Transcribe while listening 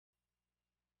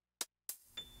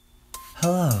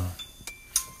Hello,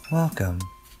 welcome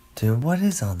to What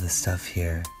Is All This Stuff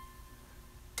Here?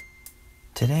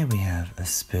 Today we have a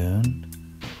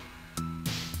spoon,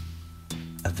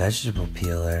 a vegetable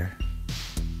peeler,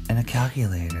 and a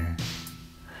calculator.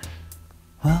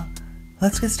 Well,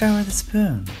 let's get started with a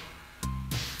spoon.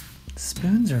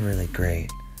 Spoons are really great.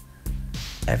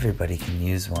 Everybody can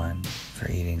use one for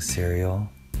eating cereal,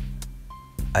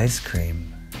 ice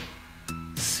cream,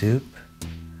 soup,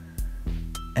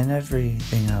 and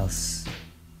everything else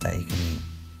that you can eat.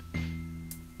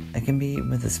 It can be eaten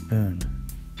with a spoon.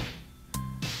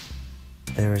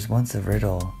 There was once a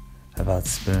riddle about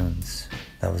spoons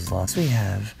that was lost. We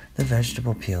have the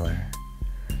vegetable peeler.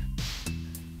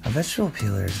 A vegetable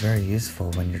peeler is very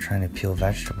useful when you're trying to peel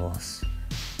vegetables.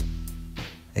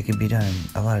 It can be done in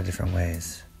a lot of different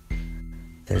ways.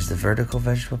 There's the vertical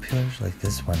vegetable peelers like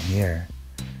this one here,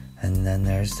 and then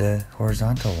there's the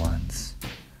horizontal ones.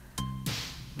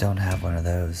 Don't have one of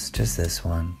those, just this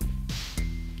one.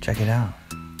 Check it out.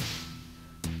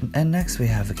 And next we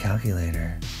have a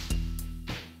calculator.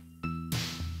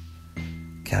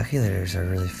 Calculators are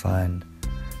really fun,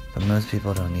 but most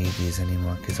people don't need these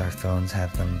anymore because our phones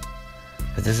have them.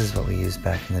 But this is what we used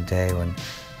back in the day when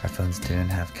our phones didn't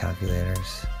have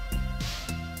calculators.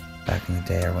 Back in the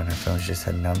day, or when our phones just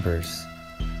had numbers,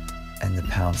 and the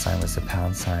pound sign was the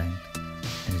pound sign,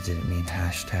 and it didn't mean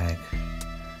hashtag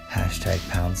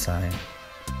pound sign.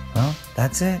 Well,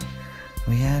 that's it.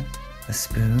 We had a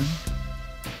spoon,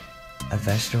 a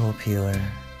vegetable peeler,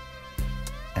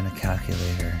 and a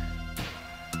calculator.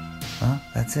 Well,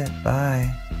 that's it.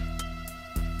 Bye.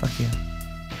 Fuck you.